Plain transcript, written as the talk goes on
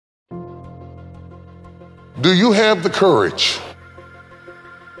Do you have the courage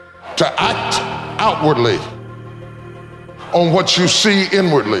to act outwardly on what you see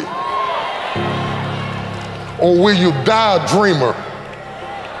inwardly? Or will you die a dreamer?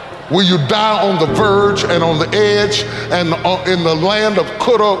 Will you die on the verge and on the edge and in the land of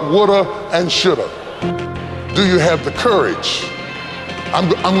coulda, woulda, and shoulda? Do you have the courage? I'm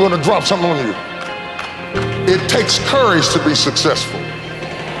going to drop something on you. It takes courage to be successful.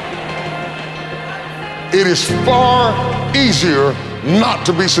 It is far easier not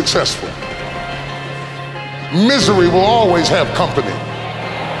to be successful. Misery will always have company.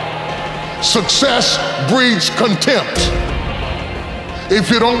 Success breeds contempt. If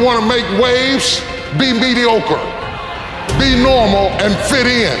you don't want to make waves, be mediocre. Be normal and fit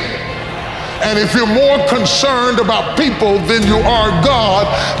in. And if you're more concerned about people than you are God,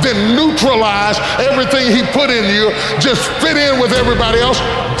 then neutralize everything He put in you. Just fit in with everybody else.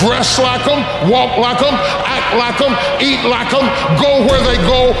 Dress like them, walk like them, act like them, eat like them, go where they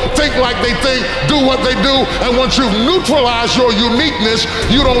go, think like they think, do what they do. And once you've neutralized your uniqueness,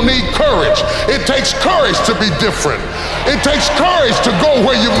 you don't need courage. It takes courage to be different. It takes courage to go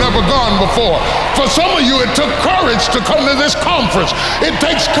where you've never gone before. For some of you, it took courage to come to this conference. It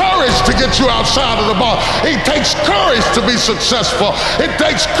takes courage to get you outside of the box. It takes courage to be successful. It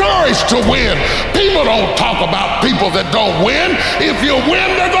takes courage to win. People don't talk about people that don't win. If you win,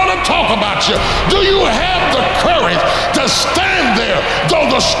 they're going to talk about you. Do you have the courage to stand there though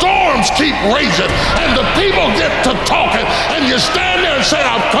the storms keep raging and the people get to talking and you stand there and say,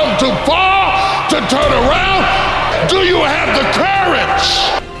 I've come too far to turn around? Do you have the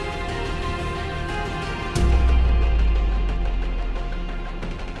courage?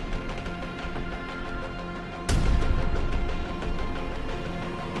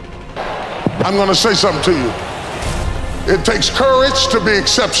 I'm going to say something to you. It takes courage to be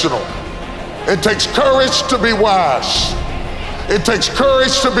exceptional. It takes courage to be wise. It takes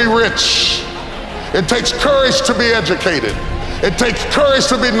courage to be rich. It takes courage to be educated. It takes courage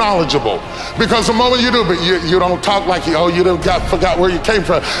to be knowledgeable. Because the moment you do, but you don't talk like you forgot where you came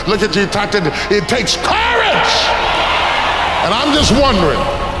from. Look at you, it takes courage. And I'm just wondering,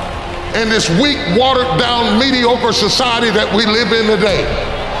 in this weak, watered down, mediocre society that we live in today,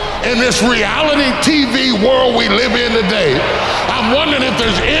 in this reality TV world we live in today, I'm wondering if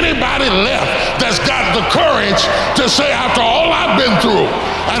there's anybody left that's got the courage to say, after all I've been through,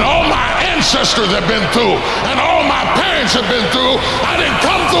 and all my ancestors have been through, and all my parents have been through, I didn't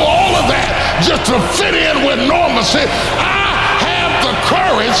come through all of that just to fit in with normalcy. I have the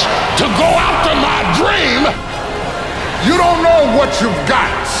courage to go after my dream. You don't know what you've got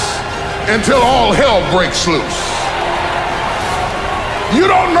until all hell breaks loose. You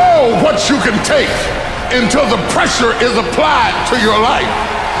don't know what you can take until the pressure is applied to your life.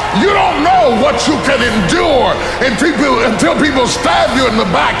 You don't know what you can endure until people stab you in the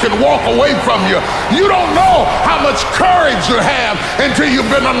back and walk away from you. You don't know how much courage you have until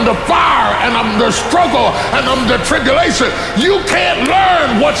you've been under fire and under struggle and under tribulation. You can't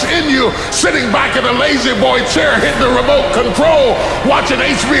learn what's in you sitting back in a lazy boy chair hitting the remote control watching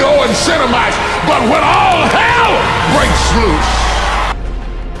HBO and Cinemax. But when all hell breaks loose,